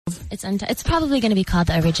It's probably going to be called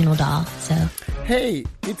The Original Doll. So. Hey,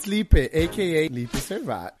 it's Lipe, a.k.a. Lipe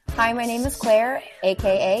Servat. Hi, my name is Claire,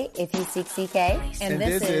 a.k.a. If You Seek CK. And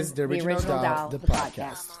this is The Original Doll, the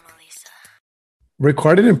podcast.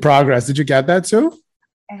 Recorded in progress. Did you get that too?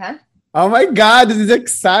 Uh-huh. Oh my God, this is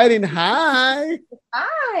exciting. Hi.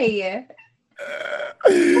 Hi.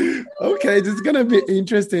 Okay, this is going to be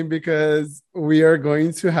interesting because we are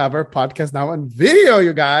going to have our podcast now on video,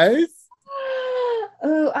 you guys.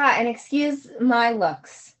 And excuse my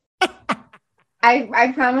looks.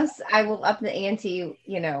 I promise I will up the ante,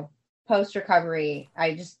 post recovery.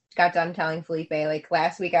 I just got done telling Felipe, like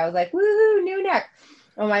last week, I was like, woohoo, new neck.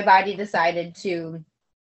 Well, my body decided to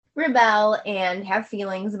rebel and have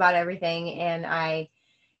feelings about everything. And I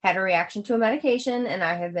had a reaction to a medication, and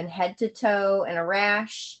I have been head to toe in a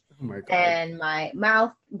rash. Oh my God. And my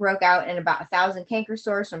mouth broke out in about 1,000 canker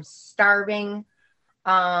sores from starving.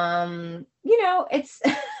 It's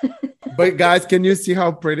But guys, can you see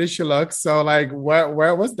how pretty she looks? So like,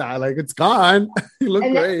 where was that? Like, it's gone. You look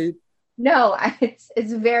great. No, it's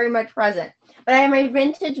very much present. But I have my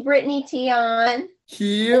vintage Britney tee on.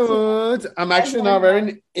 Cute. I'm actually not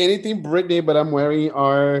wearing anything Britney, but I'm wearing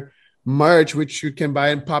our merch, which you can buy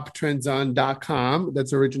in poptrendson.com.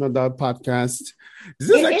 That's Original Doll Podcast. This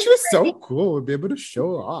is actually so cool. We'll be able to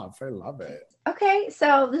show off. I love it. Okay,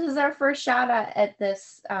 so this is our first shot at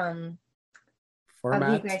this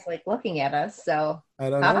format. Of you guys like looking at us. So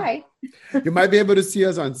I don't know. Hi. You might be able to see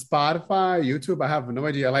us on Spotify, YouTube. I have no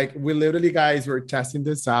idea. Like, we literally, guys, we're testing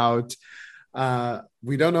this out.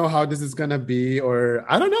 We don't know how this is gonna be, or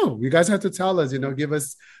I don't know. You guys have to tell us, give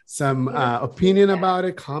us some opinion about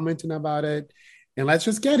it, commenting about it, and let's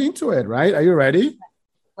just get into it, right? Are you ready?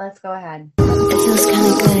 Let's go ahead. It feels kind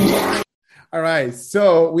of good. All right,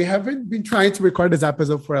 so we haven't been trying to record this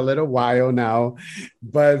episode for a little while now,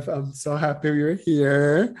 but I'm so happy you're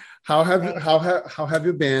here. How have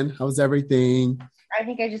you been? How's everything? I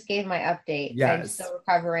think I just gave my update. Yes. I'm still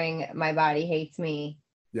recovering. My body hates me.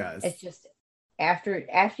 Yes. It's just after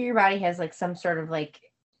your body has like some sort of like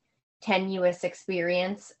tenuous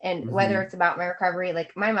experience, and whether it's about my recovery,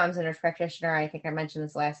 like my mom's a nurse practitioner. I think I mentioned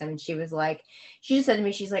this last time, and she just said to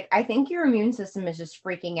me, she's like, I think your immune system is just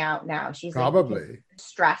freaking out now. She's probably like,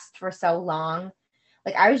 stressed for so long.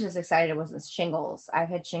 Like, I was just excited it wasn't shingles. I've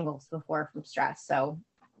had shingles before from stress, so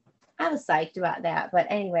I was psyched about that. But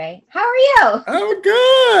anyway, how are you?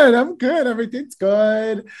 I'm good. Everything's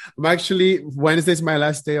good. Wednesday's my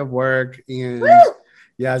last day of work, and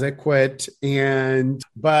yes, I quit.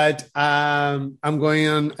 But I'm going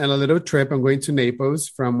on a little trip. I'm going to Naples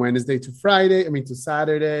from Wednesday to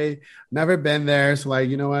Saturday. Never been there. So like,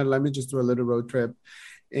 you know what? Let me just do a little road trip.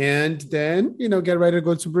 And then, get ready to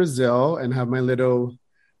go to Brazil and have my little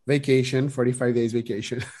vacation, 45 days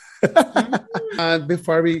vacation.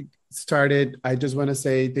 Before we started, I just want to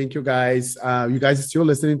say thank you guys. You guys are still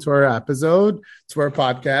listening to our episode, to our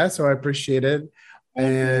podcast. So I appreciate it.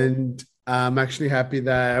 And I'm actually happy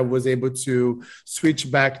that I was able to switch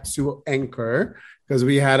back to Anchor because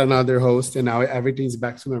we had another host and now everything's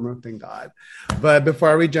back to normal. Thank God. But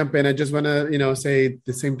before we jump in, I just want to, say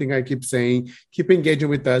the same thing I keep saying. Keep engaging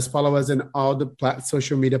with us. Follow us in all the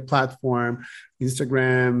social media platform,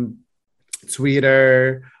 Instagram,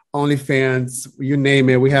 Twitter, OnlyFans, you name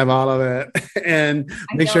it. We have all of it. And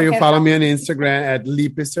make sure you follow me on Instagram at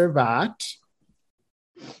Lipe Servat.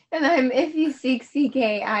 And I'm If You Seek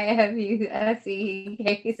CK, IFUSEKCK.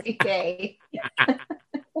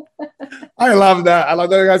 I love that. I love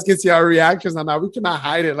that you guys can see our reactions on that. We cannot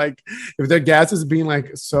hide it. Like, if their guest is being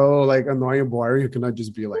like so like annoying, boring, you cannot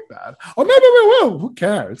just be like that. Or maybe we will. Who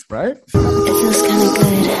cares, right? It feels kind of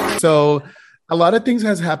good. So a lot of things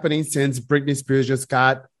has happening since Britney Spears just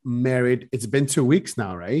got married. It's been 2 weeks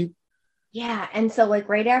now, right? Yeah, and so like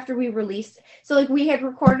right after we released, so like we had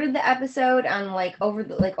recorded the episode on over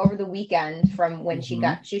the weekend from when she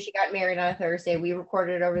got married on a Thursday. We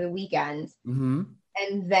recorded it over the weekend,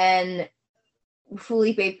 and then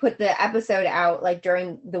Felipe put the episode out like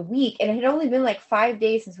during the week, and it had only been like 5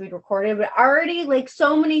 days since we'd recorded, but already like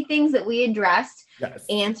so many things that we addressed. Yes.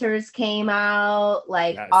 Answers came out,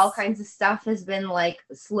 like all kinds of stuff has been like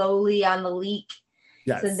slowly on the leak.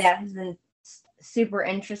 Yes. So that has been super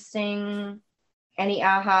interesting. Any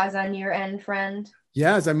ahas on your end, friend?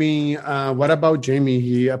 Yes, I mean, what about Jamie?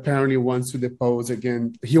 He apparently wants to depose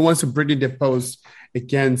again. He wants to Britney depose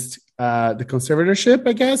against the conservatorship,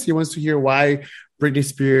 I guess. He wants to hear why Britney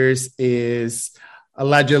Spears is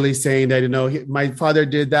allegedly saying that, my father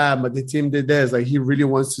did that, but the team did this. Like, he really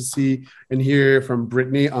wants to see and hear from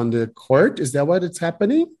Britney on the court. Is that what it's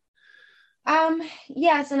happening?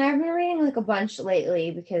 Yes, and I've been reading like a bunch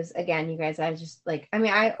lately because again, you guys, I just like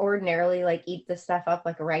I ordinarily like eat this stuff up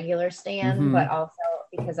like a regular stand, but also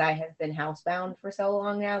because I have been housebound for so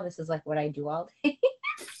long now, this is like what I do all day.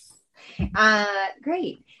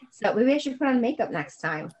 Great. So maybe I should put on makeup next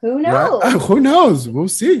time. Who knows? Right? Who knows? We'll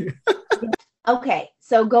see. Okay,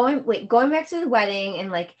 so going back to the wedding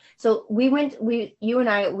and like, so you and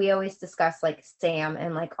I, we always discuss like Sam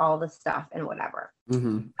and like all the stuff and whatever.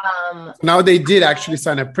 Now they did actually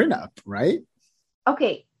sign a prenup, right?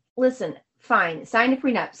 Okay, listen, fine, sign a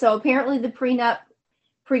prenup. So apparently the prenup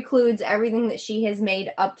precludes everything that she has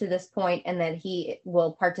made up to this point and that he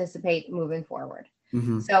will participate moving forward.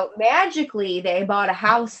 So magically they bought a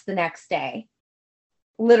house the next day.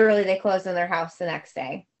 Literally, they closed on their house the next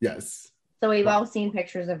day. Yes. So we've all seen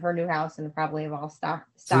pictures of her new house and probably have all stopped.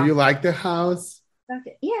 So you like the house?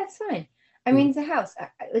 Yeah, it's fine. I mean, it's a house.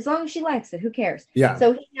 As long as she likes it, who cares? Yeah.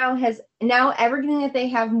 So he now everything that they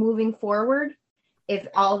have moving forward, if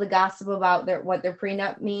all the gossip about what their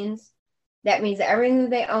prenup means, that means that everything that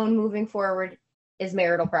they own moving forward is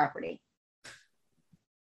marital property.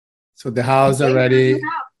 So the house already.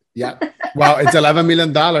 Yeah. Well, it's $11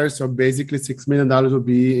 million. So basically $6 million will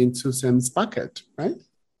be into Sam's pocket, right?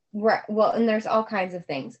 Right. Well, and there's all kinds of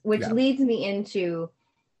things, which leads me into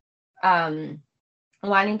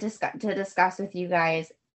wanting to discuss with you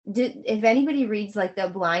guys. If anybody reads like the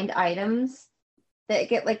blind items that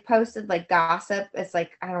get like posted, like gossip, it's like,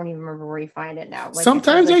 I don't even remember where you find it now. Like,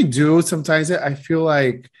 sometimes I do. Sometimes I feel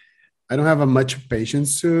like I don't have much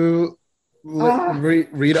patience to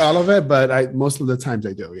read all of it, but most of the times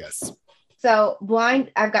I do. Yes. So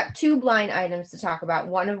I've got two blind items to talk about.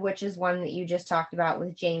 One of which is one that you just talked about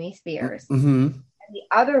with Jamie Spears. And the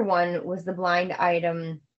other one was the blind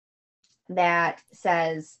item that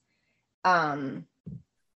says, well,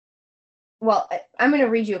 I'm going to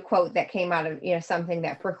read you a quote that came out of, something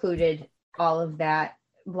that precluded all of that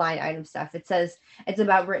blind item stuff. It says, it's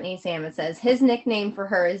about Brittany Sam. It says, his nickname for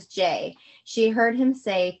her is Jay. She heard him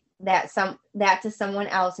say that to someone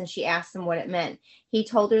else and she asked him what it meant. He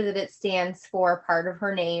told her that it stands for part of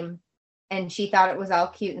her name and she thought it was all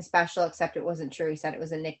cute and special, except it wasn't true. He said it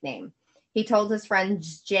was a nickname. He told his friend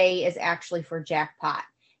Jay is actually for jackpot.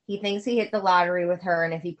 He thinks he hit the lottery with her,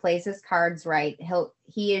 and if he plays his cards right,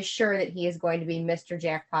 he is sure that he is going to be Mr.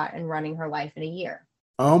 Jackpot and running her life in a year.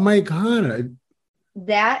 Oh my God.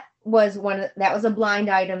 That was a blind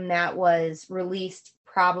item that was released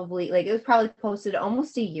it was probably posted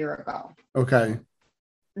almost a year ago. Okay.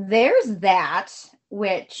 There's that,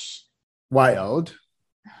 which wild.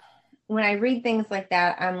 When I read things like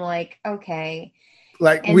that, I'm like, okay.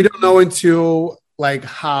 Like, we don't know until like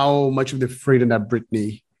how much of the freedom that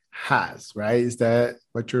Brittany has, right? Is that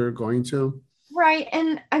what you're going to? Right.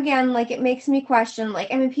 And again, like, it makes me question,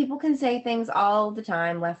 like, I mean, people can say things all the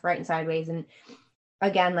time, left, right, and sideways. And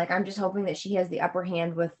again, like, I'm just hoping that she has the upper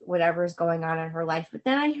hand with whatever's going on in her life. But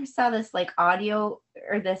then I saw this like audio,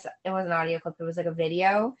 it was an audio clip. It was like a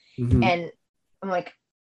video. And I'm like,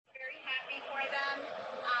 very happy for them.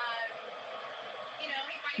 He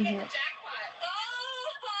finally hit the jackpot.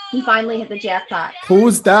 He finally hit the jackpot.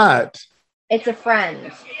 Who's that? It's a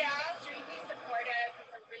friend.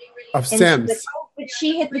 Of Sam's. Like, but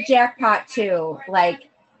she hit the jackpot too. Like,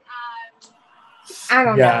 I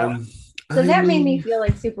don't know. So that made me feel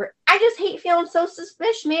like super. I just hate feeling so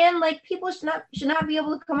suspicious, man. Like, people should not be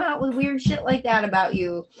able to come out with weird shit like that about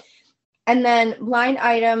you. And then blind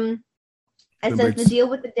item. It says the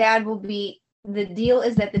deal is that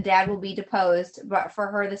the dad will be deposed, but for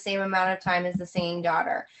her the same amount of time as the singing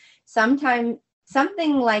daughter.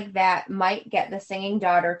 Something like that might get the singing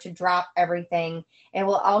daughter to drop everything. It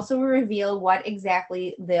will also reveal what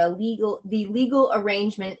exactly the legal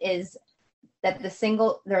arrangement is that the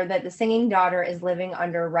singing daughter is living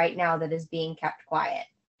under right now that is being kept quiet.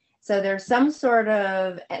 So there's some sort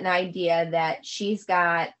of an idea that she's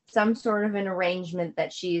got some sort of an arrangement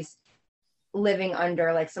that she's living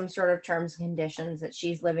under, like some sort of terms and conditions that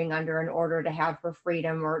she's living under in order to have her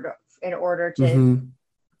freedom or in order to...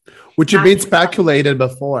 Which had been speculated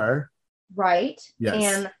before. Right. Yes.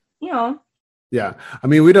 And, Yeah. I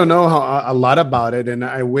mean, we don't know a lot about it. And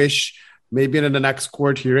I wish maybe in the next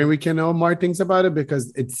court hearing we can know more things about it,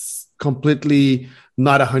 because it's completely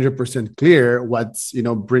not 100% clear what's,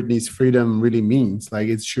 Britney's freedom really means. Like,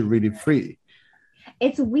 is she really free?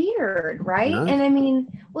 It's weird, right? Yeah. And I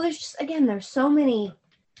mean, well, there's so many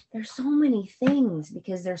things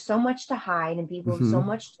because there's so much to hide and people have so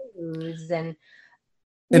much to lose. And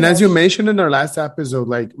as you mentioned in our last episode,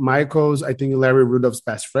 like Michael's, I think Larry Rudolph's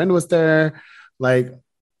best friend was there. Like,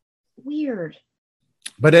 weird.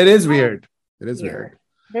 But it is weird. It is weird.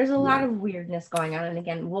 There's a lot of weirdness going on. And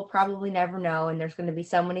again, we'll probably never know. And there's going to be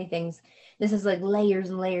so many things. This is like layers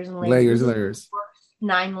and layers and layers. Layers, This is layers. the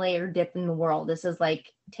worst 9-layer dip in the world. This is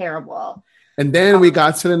like terrible. And then we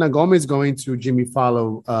got Selena Gomez going to Jimmy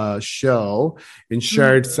Fallon show and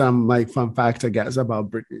shared some like fun facts, I guess,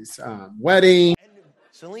 about Britney's wedding.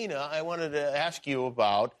 Selena, I wanted to ask you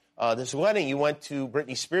about this wedding. You went to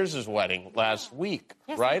Britney Spears' wedding last week,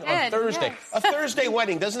 right? I On did, Thursday. yes. A Thursday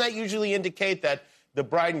wedding. Doesn't that usually indicate that the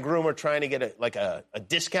bride and groom are trying to get a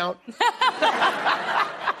discount?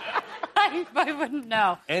 I wouldn't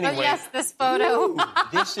know. Anyway. But yes, this photo.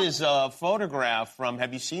 This is a photograph from,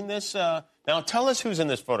 have you seen this? Now tell us who's in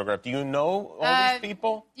this photograph. Do you know all these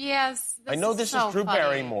people? Yes. I know this so is Drew funny.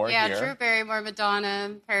 Barrymore Yeah, here. Drew Barrymore,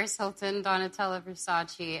 Madonna, Paris Hilton, Donatella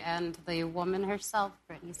Versace, and the woman herself,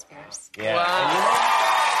 Britney Spears. Yeah. Wow.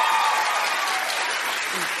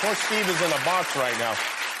 And poor Steve is in a box right now.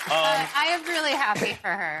 I am really happy for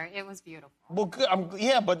her. It was beautiful. Well, good.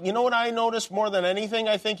 Yeah, but you know what I noticed more than anything?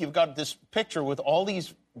 I think you've got this picture with all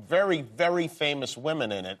these very, very famous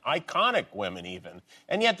women in it, iconic women even,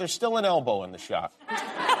 and yet there's still an elbow in the shot.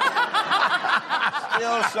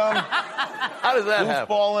 Still some How does that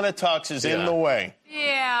happen? goofball in a tux is in the way.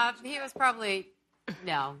 Yeah, he was probably...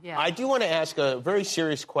 No, yeah. I do want to ask a very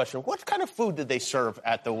serious question. What kind of food did they serve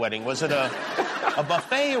at the wedding? Was it a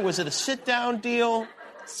buffet or was it a sit-down deal?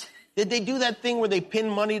 Did they do that thing where they pin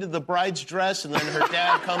money to the bride's dress and then her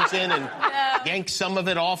dad comes in and yanks some of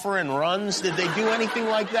it off her and runs? Did they do anything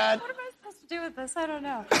like that? What am I supposed to do with this? I don't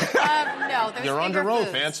know. No, there's You're finger under oath.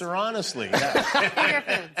 foods. Answer honestly. Yeah. Finger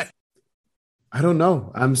foods. I don't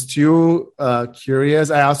know. I'm still curious.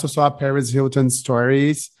 I also saw Paris Hilton's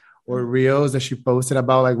stories or reels that she posted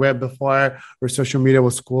about like right before her social media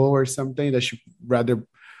was cool or something, that she rather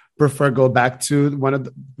prefer go back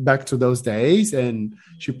to back to those days. And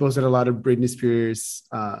she posted a lot of Britney Spears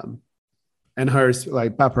and hers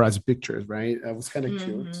like paparazzi pictures, right? That was kind of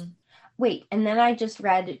cute. Wait, and then I just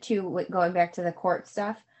read too, going back to the court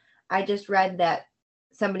stuff, I just read that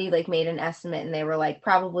somebody like made an estimate and they were like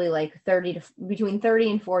probably like between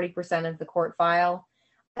 30 and 40% of the court file,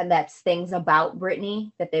 and that's things about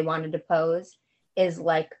Britney that they wanted to pose, is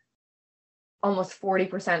like almost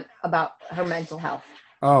 40% about her mental health.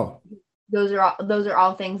 Oh, Those are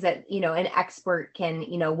all things that, you know, an expert can,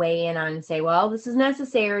 you know, weigh in on and say, well, this is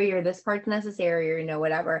necessary or this part's necessary or, you know,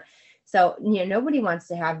 whatever. So, you know, nobody wants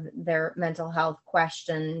to have their mental health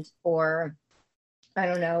questioned or, I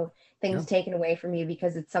don't know, things taken away from you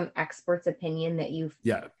because it's some expert's opinion that you've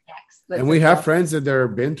and we have friends that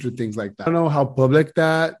have been through things like that. I don't know how public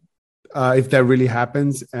that, if that really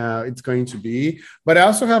happens, it's going to be. But I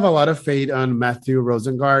also have a lot of faith on Matthew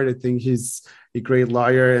Rosengart. I think he's a great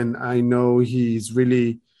lawyer, and I know he's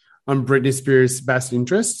really on Britney Spears' best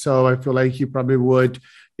interest. So I feel like he probably would,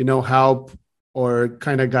 you know, help or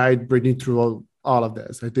kind of guide Britney through all of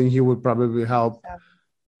this. I think he would probably help,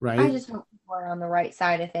 right? I just hope people are on the right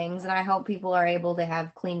side of things, and I hope people are able to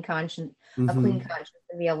have clean conscience, a clean conscience,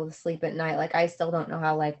 and be able to sleep at night. Like I still don't know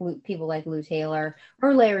how like people like Lou Taylor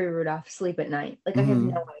or Larry Rudolph sleep at night. Like I have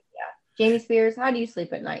no idea. Jamie Spears, how do you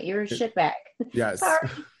sleep at night? You're a shitbag. Yes. Sorry.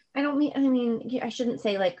 I mean, I shouldn't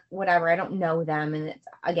say like whatever. I don't know them, and it's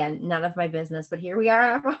again none of my business. But here we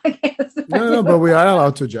are on our podcast. No, but we are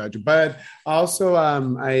allowed to judge. But also,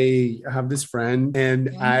 I have this friend,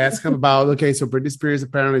 and I asked him about so Britney Spears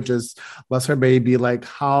apparently just lost her baby. Like,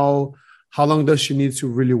 how long does she need to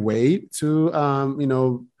really wait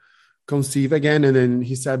to conceive again? And then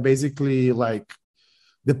he said basically like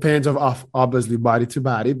depends of obviously body to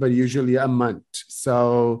body, but usually a month.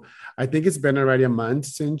 So I think it's been already a month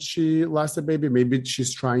since she lost a baby. Maybe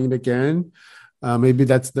she's trying it again. Maybe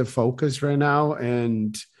that's the focus right now.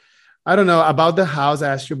 And I don't know about the house.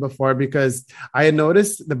 I asked you before because I had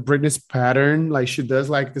noticed the Britney's pattern. Like she does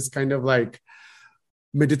like this kind of like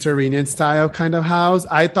Mediterranean style kind of house.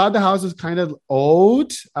 I thought the house was kind of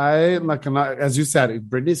old. I'm not, as you said, if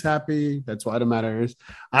Britney's happy, that's what matters.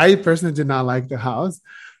 I personally did not like the house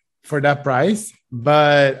for that price,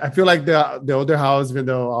 but I feel like the older house, even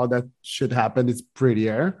though all that shit happened, is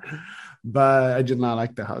prettier. But I did not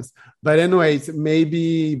like the house. But anyways,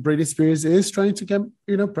 maybe Britney Spears is trying to get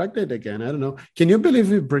pregnant again. I don't know. Can you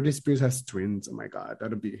believe if Britney Spears has twins? Oh my God,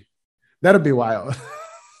 that'd be wild.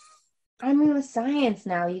 I mean, with science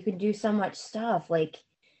now, you could do so much stuff. Like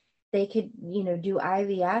they could, do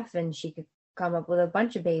IVF and she could come up with a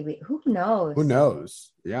bunch of babies. Who knows? Who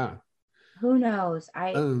knows? Yeah. Who knows?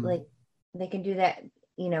 Like they can do that,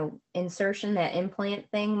 insertion, that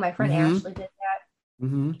implant thing. My friend Ashley did that.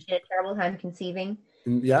 Mm-hmm. She had a terrible time conceiving.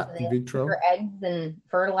 Yeah, They in took vitro. her eggs and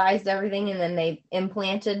fertilized everything, and then they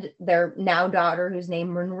implanted their now daughter, who's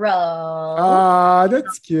named Monroe. Ah,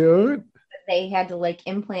 that's cute. They had to like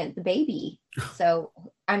implant the baby. So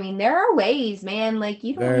I mean, there are ways, man. Like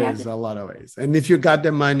you don't have There's to a lot of ways. And if you got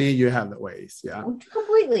the money, you have the ways. Yeah.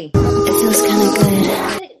 completely. It feels kind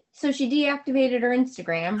of good. So she deactivated her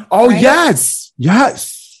Instagram. Oh, right? yes.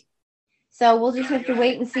 Yes. So we'll just have to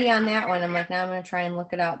wait and see on that one. I'm like, now I'm gonna try and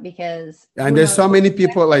look it up because And who there's knows so what- many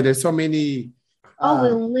people, like, there's so many. Oh,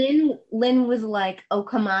 well, Lynn was like, "Oh,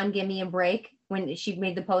 come on, give me a break." When she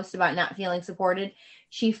made the post about not feeling supported,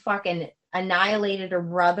 she fucking annihilated her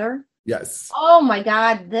brother. Yes. Oh my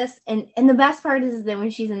god, this and the best part is that when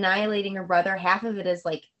she's annihilating her brother, half of it is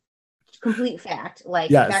like complete fact, like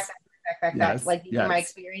Yes. fact, Yes, like these are my yes.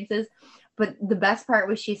 experiences. But the best part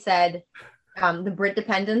was she said the Brit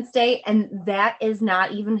Dependence Day, and that is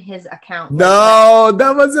not even his account. No,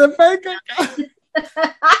 that was a fake account.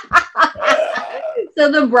 So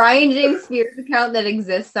the Brian James Spears account that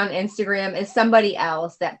exists on Instagram is somebody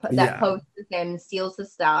else that Yeah. posts his name and steals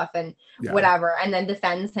his stuff and Yeah. whatever, and then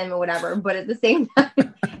defends him or whatever. But at the same time,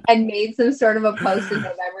 and made some sort of a post in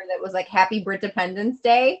November that was like "Happy Brit Dependence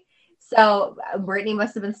Day." So Brittany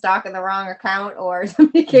must have been stalking the wrong account, or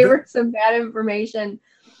somebody gave her some bad information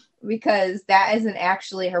because that isn't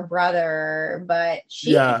actually her brother. But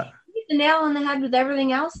she Yeah. hit the nail on the head with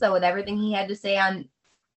everything else, though, with everything he had to say on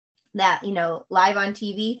that, live on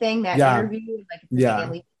TV thing, that Yeah. interview, like, Yeah.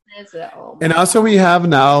 family business. Oh, And also, we have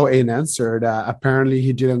now an answer that apparently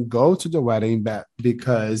he didn't go to the wedding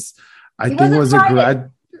because I He think it was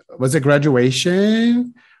wasn't was a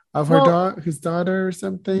graduation of Well, his daughter or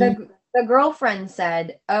something. the girlfriend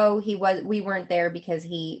said, "Oh, we weren't there because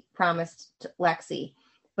he promised Lexi."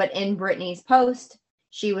 But in Brittany's post,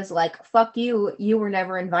 she was like, "Fuck you, you were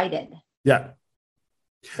never invited." Yeah.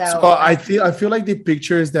 So, So I feel like the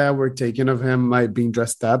pictures that were taken of him like being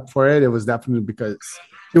dressed up for it was definitely because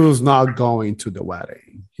he was not going to the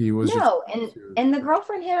wedding. He was no, just, and the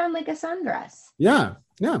girlfriend had on like a sundress. yeah.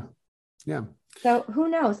 So who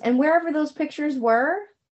knows? And wherever those pictures were,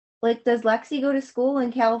 like, does Lexi go to school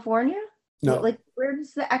in California? No, Like, where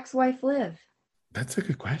does the ex-wife live? that's a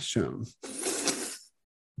good question.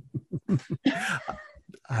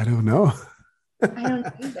 I don't know. I don't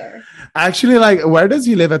know either. Actually, like, where does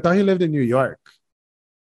he live? I thought he lived in New York.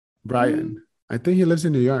 Brian, I think he lives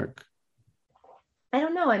in New York. I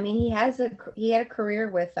don't know. I mean, he had a career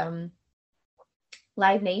with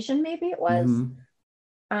Live Nation, maybe it was. Mhm.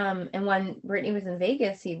 And when Brittany was in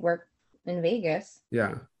Vegas, he worked in Vegas.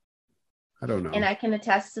 Yeah. I don't know. And I can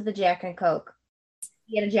attest to the Jack and Coke.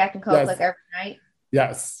 He had a Jack and Coke Yes. like every night.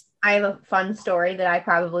 Yes. I have a fun story that I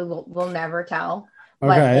probably will never tell.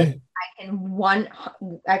 But Okay.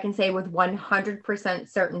 I can say with 100%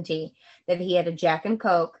 certainty that he had a Jack and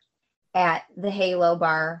Coke at the Halo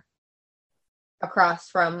bar across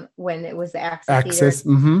from when it was the Access Theater.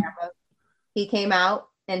 Mm-hmm. He came out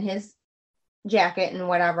in his jacket and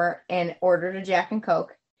whatever and ordered a Jack and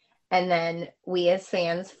Coke. And then we as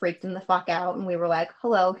fans freaked him the fuck out. And we were like,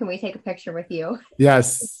 "Hello, can we take a picture with you?"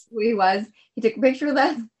 Yes. He took a picture with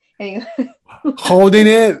us. And he, Holding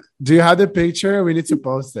it. Do you have the picture? We need to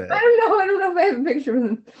post it. I don't know if I have a picture of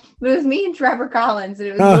him. But it was me and Trevor Collins. And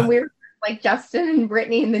it was when we were like Justin and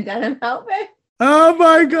Brittany in the denim outfit. Oh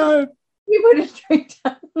my God. We put it straight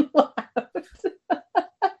down loud.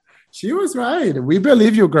 She was right. We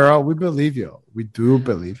believe you, girl. We believe you. We do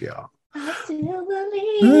believe you. I still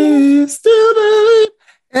believe. We still believe.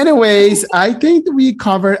 Anyways, I think we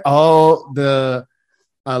covered all the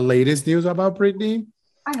latest news about Britney.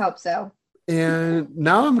 I hope so. And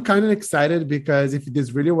now I'm kind of excited because if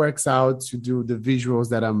this really works out to do the visuals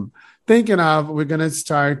that I'm thinking of, we're going to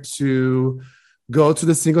start to go to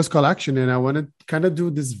the singles collection. And I want to kind of do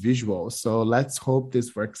this visual. So let's hope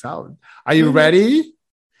this works out. Are you ready?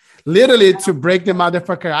 Literally to break the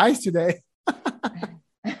motherfucker ice today.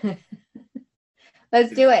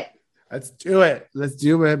 Let's do it. Let's do it. Let's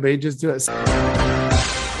do it, babe. Just do it.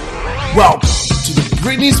 Welcome to the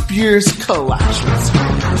Britney Spears collection.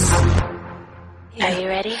 Are you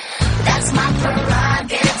ready? That's my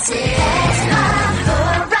prerogative.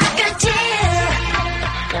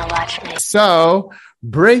 Now watch me. So,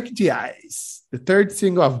 Break the Ice, the third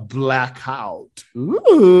single of Blackout.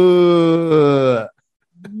 Ooh.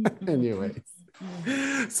 Anyways.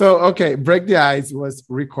 So, okay, Break the Ice was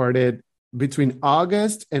recorded between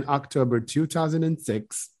August and October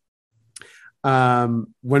 2006. When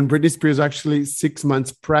Britney Spears was actually 6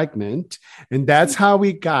 months pregnant. And that's how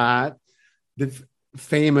we got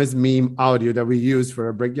famous meme audio that we use for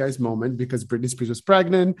a Break the Ice moment because Britney Spears was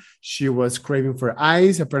pregnant. She was craving for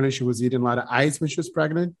ice. Apparently, she was eating a lot of ice when she was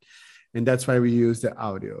pregnant. And that's why we use the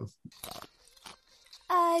audio.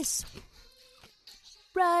 Ice.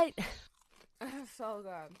 Right. So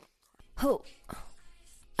good. Oh,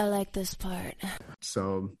 I like this part.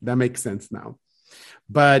 So that makes sense now.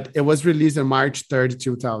 But it was released on March 3rd,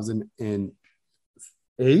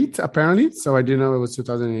 2008, apparently. So I didn't know it was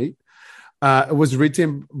 2008. It was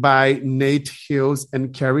written by Nate Hills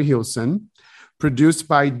and Carrie Hilson, produced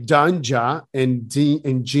by Donja and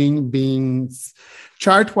Gene Beans.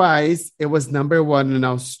 Chart-wise, it was number one in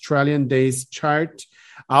Australian Days chart.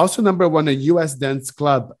 Also number one in US Dance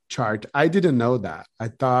Club chart. I didn't know that. I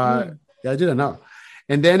thought, I didn't know.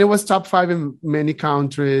 And then it was top 5 in many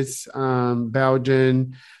countries,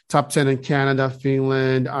 Belgium, top 10 in Canada,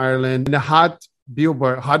 Finland, Ireland. In the Hot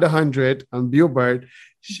 100 on Billboard,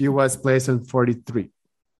 she was placed on 43.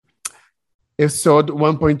 It sold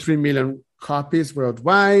 1.3 million copies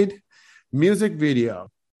worldwide. Music video.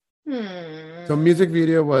 So music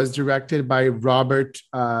video was directed by Robert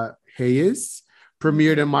Hayes,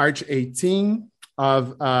 premiered on March 18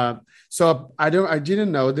 of so I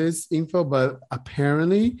didn't know this info, but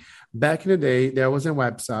apparently back in the day there was a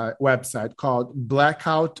website called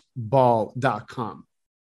blackoutball.com.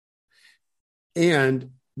 And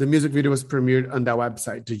the music video was premiered on that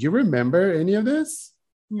website. Do you remember any of this?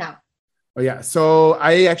 No. Oh yeah. So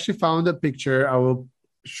I actually found a picture. I will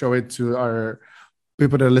show it to our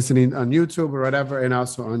people that are listening on YouTube or whatever, and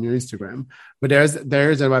also on your Instagram. But there's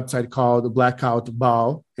a website called Blackout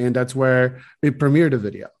Ball, and that's where we premiered the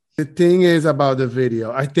video. The thing is about the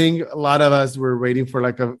video, I think a lot of us were waiting for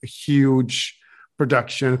like a huge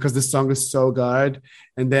production because the song is so good.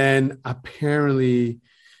 And then apparently,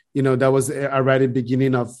 that was already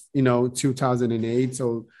beginning of, 2008.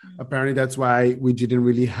 So apparently that's why we didn't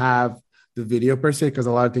really have the video per se, because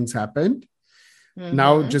a lot of things happened. Mm-hmm.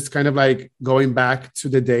 Now, just kind of like going back to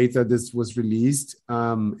the date that this was released,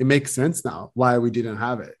 it makes sense now why we didn't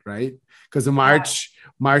have it, right? Because in March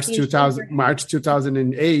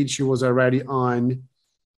 2008, she was already on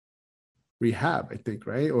rehab, I think,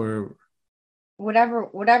 right? Or whatever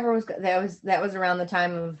was that was around the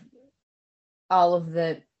time of all of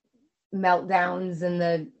the meltdowns and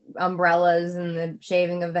the umbrellas and the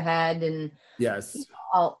shaving of the head, and yes,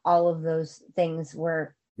 all of those things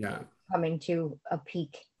were coming to a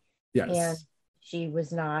peak. Yes, and she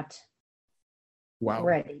was not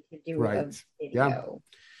ready to do a video.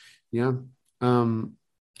 Yeah.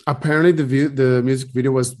 Apparently the music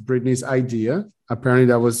video was Britney's idea. Apparently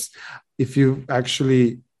that was, if you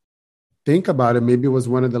actually think about it, maybe it was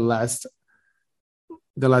one of the last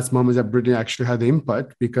moments that Britney actually had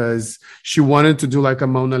input, because she wanted to do like a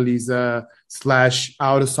Mona Lisa /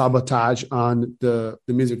 auto sabotage on the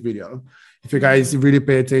music video. If you guys really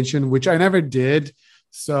pay attention, which I never did.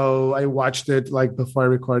 So I watched it like before I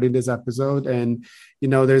recorded this episode, and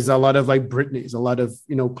there's a lot of like Britney's, a lot of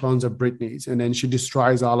clones of Britney's, and then she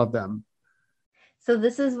destroys all of them. So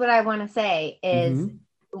this is what I want to say is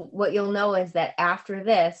what you'll know is that after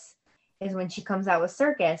this is when she comes out with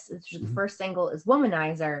Circus. The first single is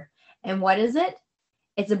Womanizer, and what is it?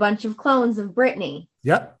 It's a bunch of clones of Britney.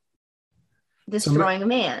 Yep. Destroying a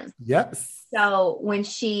man. Yes. So when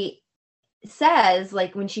she says,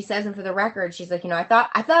 like when she says it for the record, she's like, I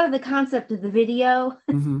thought of the concept of the video.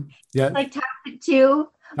 Yeah. Like Toxic 2,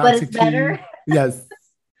 but it's better. Yes.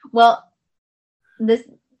 Well, this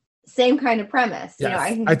same kind of premise. Yes.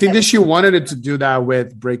 I think that she wanted it to do that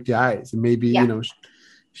with Break the Ice. And maybe,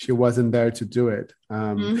 she wasn't there to do it.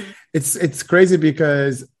 It's crazy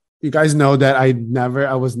because you guys know that I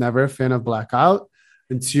was never a fan of Blackout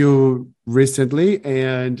until recently.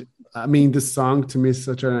 And I mean, the song to me is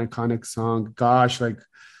such an iconic song. Gosh, like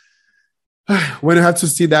when I had to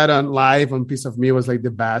see that on live on Piece of Me was like the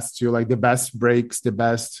best too, like the best breaks, the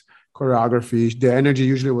best choreography. The energy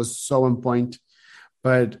usually was so on point,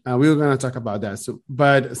 but we were going to talk about that. So,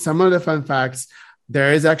 but some of the fun facts,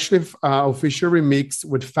 there is actually an official remix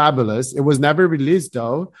with Fabulous. It was never released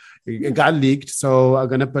though. It got leaked. So I'm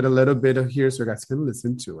going to put a little bit of here so you guys can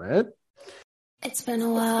listen to it. It's been a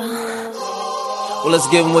while. Well, let's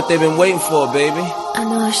give them what they've been waiting for, baby. I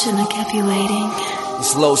know I shouldn't have kept you waiting.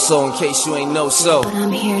 It's low so in case you ain't know so. But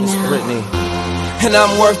I'm here it's now. Britney. And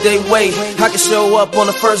I'm worth they weight. I can show up on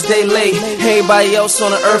the first day late. Everybody else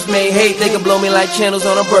on the earth may hate. They can blow me like candles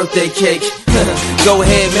on a birthday cake. Go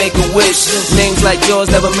ahead, make a wish. Names like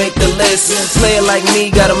yours never make the list. Player like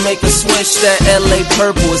me gotta make a switch. That LA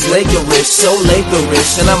purple is Lakerish, so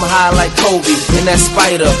Lakerish. And I'm high like Kobe. In that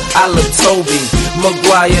spider, I look Toby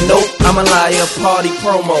Maguire. Nope, I'm a liar. Party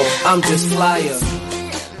promo, I'm just flyer.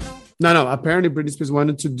 No. Apparently, Britney Spears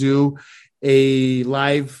wanted to do a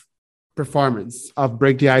live performance of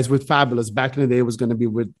Break the Ice with Fabulous. Back in the day, it was going to be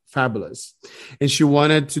with Fabulous. And she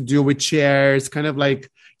wanted to do with chairs, kind of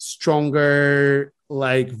like stronger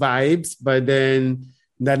like vibes. But then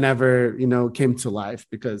that never, came to life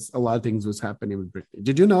because a lot of things was happening with Britney.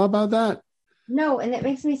 Did you know about that? No, and it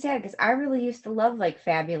makes me sad because I really used to love like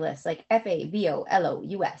Fabulous, like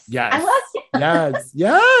Fabolous. Yes. I loved it.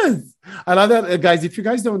 Yes. I love that. Guys, if you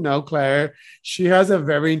guys don't know Claire, she has a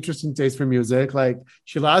very interesting taste for music. Like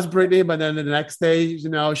she loves Britney, but then the next day,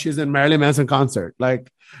 she's in Marilyn Manson concert. Like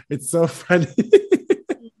it's so funny.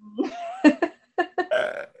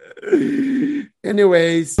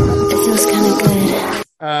 Anyways. It feels kind of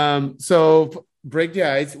good. So Break the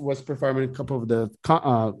Ice was performing a couple of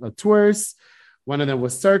the tours. One of them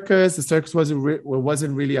was Circus. The Circus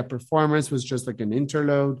wasn't really a performance. It was just like an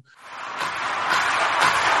interlude.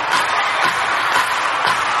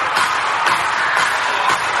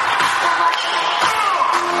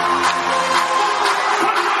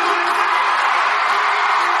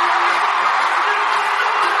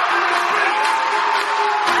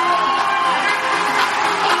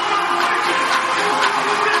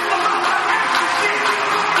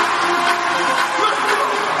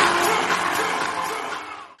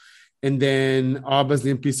 And then obviously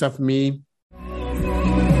in Piece of Me.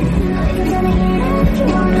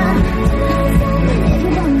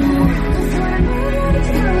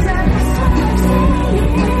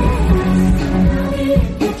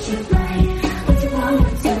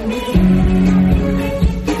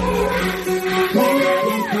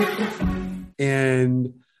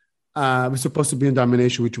 And we're supposed to be in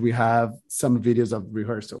Domination, which we have some videos of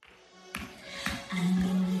rehearsal.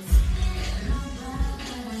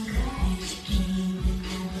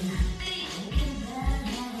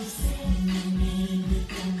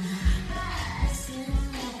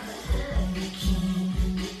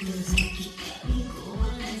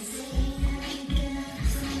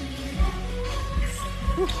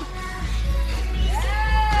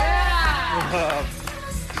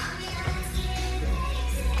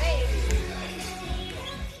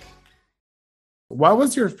 What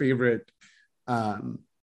was your favorite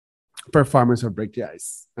performance of Break the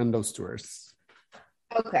Ice on those tours?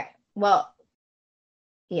 Okay. Well,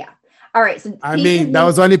 yeah. All right. So that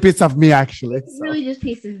was only Piece of Me, actually. It's really just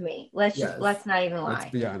Piece of Me. Let's not even lie.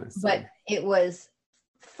 Let's be honest. But it was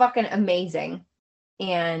fucking amazing.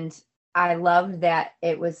 And I loved that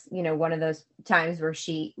it was, one of those times where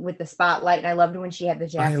she, with the spotlight, and I loved when she had the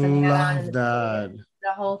Jackson hat on. And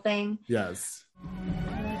the whole thing. Yes. I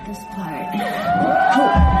like this part.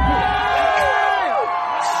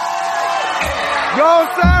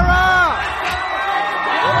 Go, Sarah!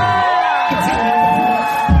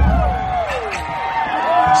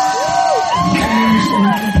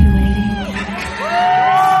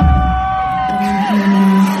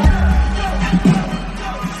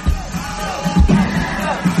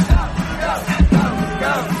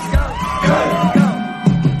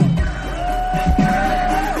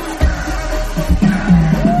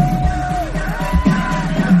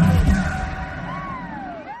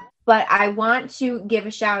 But I want to give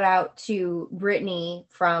a shout out to Brittany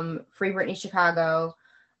from Free Britney Chicago.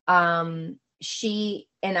 She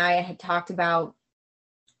and I had talked about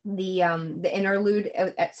the interlude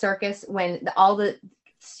at Circus when again,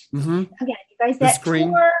 you guys,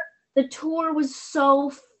 the tour was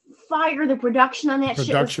so fire. The production on that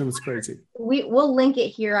production was crazy. We'll link it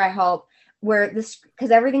here, I hope, where this, because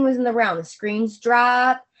everything was in the round. The screens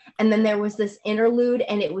drop. And then there was this interlude,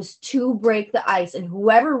 and it was to Break the Ice. And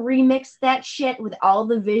whoever remixed that shit with all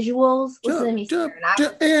the visuals, listen to me, good.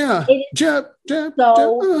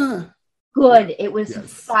 It was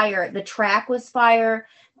fire. The track was fire.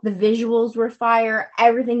 The visuals were fire.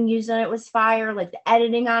 Everything used on it was fire. Like the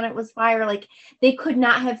editing on it was fire. Like they could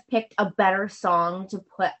not have picked a better song to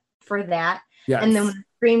put for that. Yes. And then when the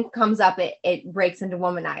scream comes up, it breaks into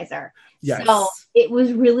Womanizer. Yes. So it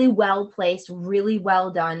was really well placed, really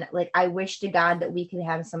well done. Like I wish to God that we could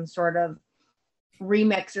have some sort of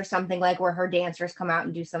remix or something like where her dancers come out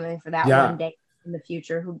and do something for that one day in the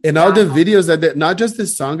future. And all the videos not just the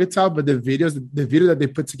song itself, but the video that they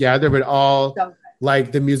put together with all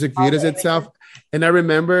like the music videos itself. And I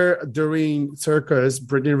remember during Circus,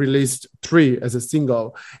 Britney released 3 as a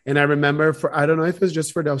single. And I remember I don't know if it was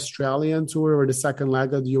just for the Australian tour or the second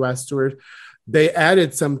leg of the US tour, they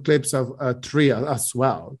added some clips of 3 as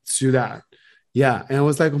well to that. Yeah. And I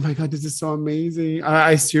was like, oh my God, this is so amazing.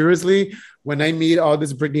 I seriously, when I meet all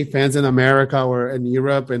these Britney fans in America or in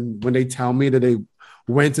Europe, and when they tell me that they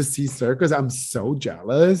went to see Circus. I'm so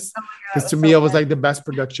jealous because to me so it was good. like the best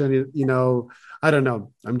production. You know, I don't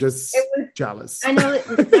know. I'm just jealous. I know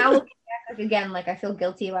that now looking back, like, again, like I feel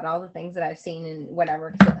guilty about all the things that I've seen and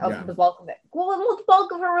whatever. The bulk of it. Well, the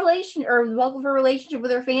bulk of her relationship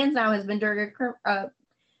with her fans now has been during a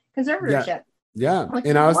conservatorship. Yeah. Which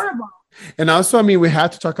And is horrible. also, I mean, we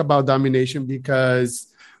had to talk about Domination because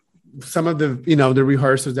some of the, you know, the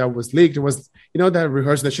rehearsals that was leaked, it was, you know, that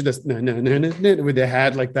rehearsal that she does with their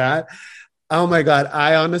head like that. Oh my God.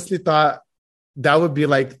 I honestly thought that would be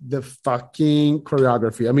like the fucking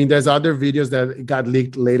choreography. I mean, there's other videos that got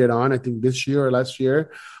leaked later on, I think this year or last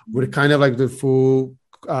year, with kind of like the full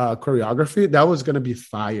choreography. That was going to be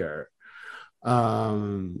fire.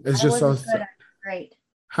 It's just so great.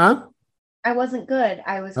 Huh? I wasn't good.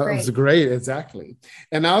 I was great. It was great, exactly.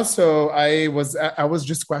 And also, I was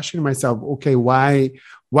just questioning myself. Okay, why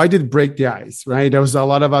did Break the Ice? Right, there was a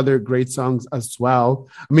lot of other great songs as well.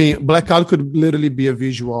 I mean, Blackout could literally be a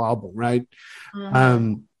visual album, right?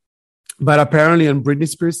 Mm-hmm. But apparently, on Britney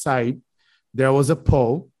Spears' side, there was a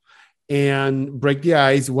poll, and Break the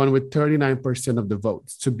Ice won with 39% of the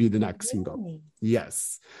votes to be the next single.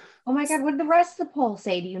 Yes. Oh my God, what did the rest of the poll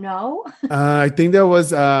say? Do you know? I think there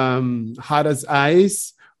was Hot as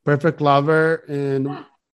Ice, Perfect Lover, and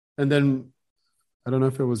then I don't know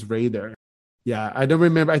if it was Raider. Yeah, I don't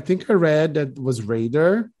remember. I think I read that was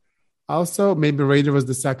Raider. Also, maybe Raider was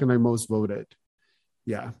the second I most voted.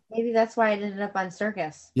 Yeah. Maybe that's why it ended up on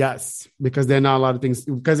Circus. Yes, because there are not a lot of things.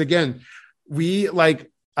 Because again, we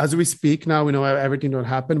like, as we speak now, we know everything that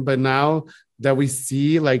happened, but now that we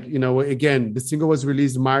see, like, you know, again, the single was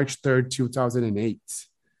released March 3rd, 2008.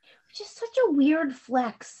 Which is such a weird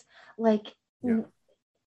flex. Like,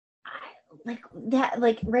 like that,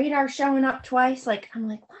 like Radar showing up twice. Like, I'm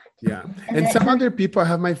like, what? Yeah. And some other people, I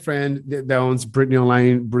have my friend that owns Britney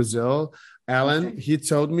Online Brazil, Alan. He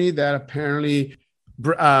told me that apparently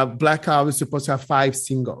Blackout was supposed to have 5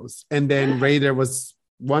 singles. And then Raider was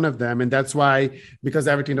one of them. And that's why, because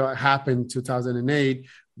everything that happened in 2008,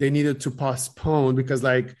 they needed to postpone because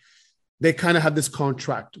like they kind of had this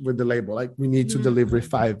contract with the label. Like we need to deliver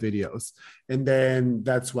 5 videos. And then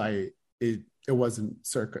that's why it wasn't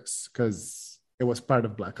Circus, because it was part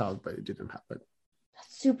of Blackout, but it didn't happen.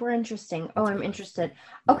 That's super interesting. Oh, I'm interested.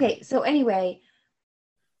 Okay. So anyway,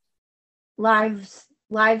 live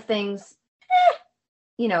things,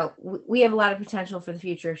 you know, we have a lot of potential for the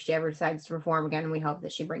future if she ever decides to perform again, and we hope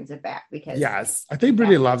that she brings it back because yes, I think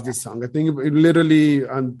Britney loves this song. I think it literally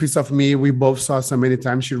on Piece of Me, we both saw so many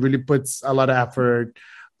times. She really puts a lot of effort,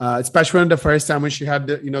 especially on the first time when she had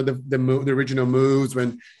the, you know, the original moves,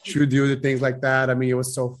 when she would do the things like that. I mean, it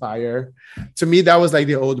was so fire. To me, that was like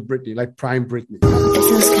the old Britney, like prime Britney. It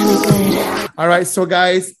feels kind of good. All right, so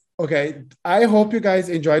guys, okay, I hope you guys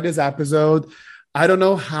enjoyed this episode. I don't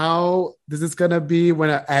know how this is going to be when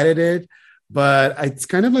I edit it, but it's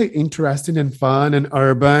kind of like interesting and fun and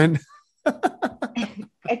urban.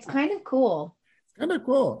 it's kind of cool. Kind of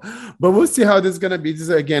cool. But we'll see how this is going to be. This is,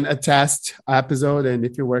 again, a test episode. And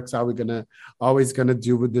if it works out, we're always going to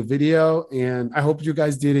do with the video. And I hope you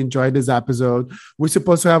guys did enjoy this episode. We're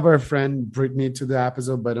supposed to have our friend Brittany to the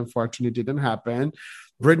episode, but unfortunately it didn't happen.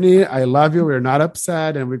 Brittany, I love you. We're not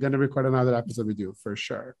upset. And we're going to record another episode with you for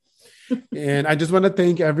sure. And I just want to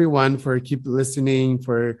thank everyone for keep listening,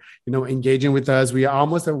 for, you know, engaging with us. We are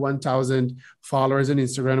almost at 1,000 followers on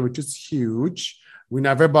Instagram, which is huge. We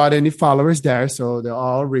never bought any followers there, so they're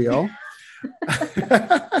all real.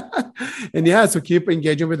 And yeah, so keep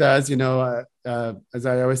engaging with us. You know, as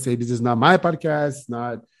I always say, this is not my podcast,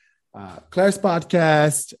 not Claire's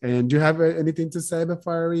podcast. And do you have anything to say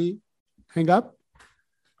before we hang up?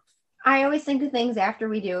 I always think of things after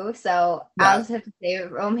we do, so I'll just have to save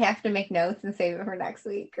it. I'll have to make notes and save it for next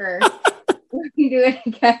week, or we can do it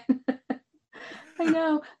again. I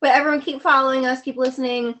know, but everyone keep following us, keep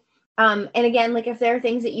listening. And again, like if there are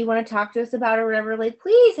things that you want to talk to us about or whatever, like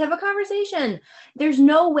please have a conversation. There's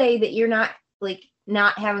no way that you're not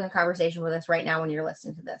having a conversation with us right now when you're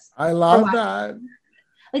listening to this. I love that.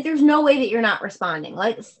 Like, there's no way that you're not responding.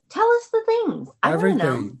 Like, tell us the things. I want to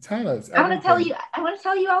know. Tell us. I want to tell you. I want to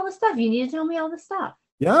tell you all the stuff. You need to tell me all the stuff.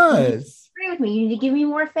 Yes. Agree with me. You need to give me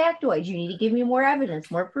more factoids. You need to give me more evidence,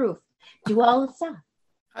 more proof. Do all the stuff.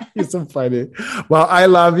 You're so funny. Well, I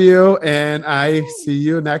love you, and I see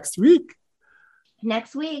you next week.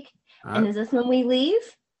 Next week. And is this when we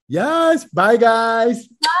leave? Yes. Bye, guys.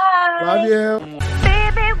 Bye. Love you.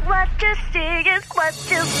 Baby, what you see is what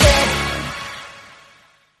you get.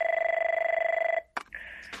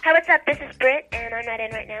 Hi, what's up? This is Britt, and I'm not in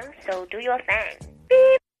right now, so do your thing.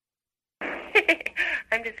 Beep.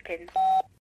 I'm just kidding.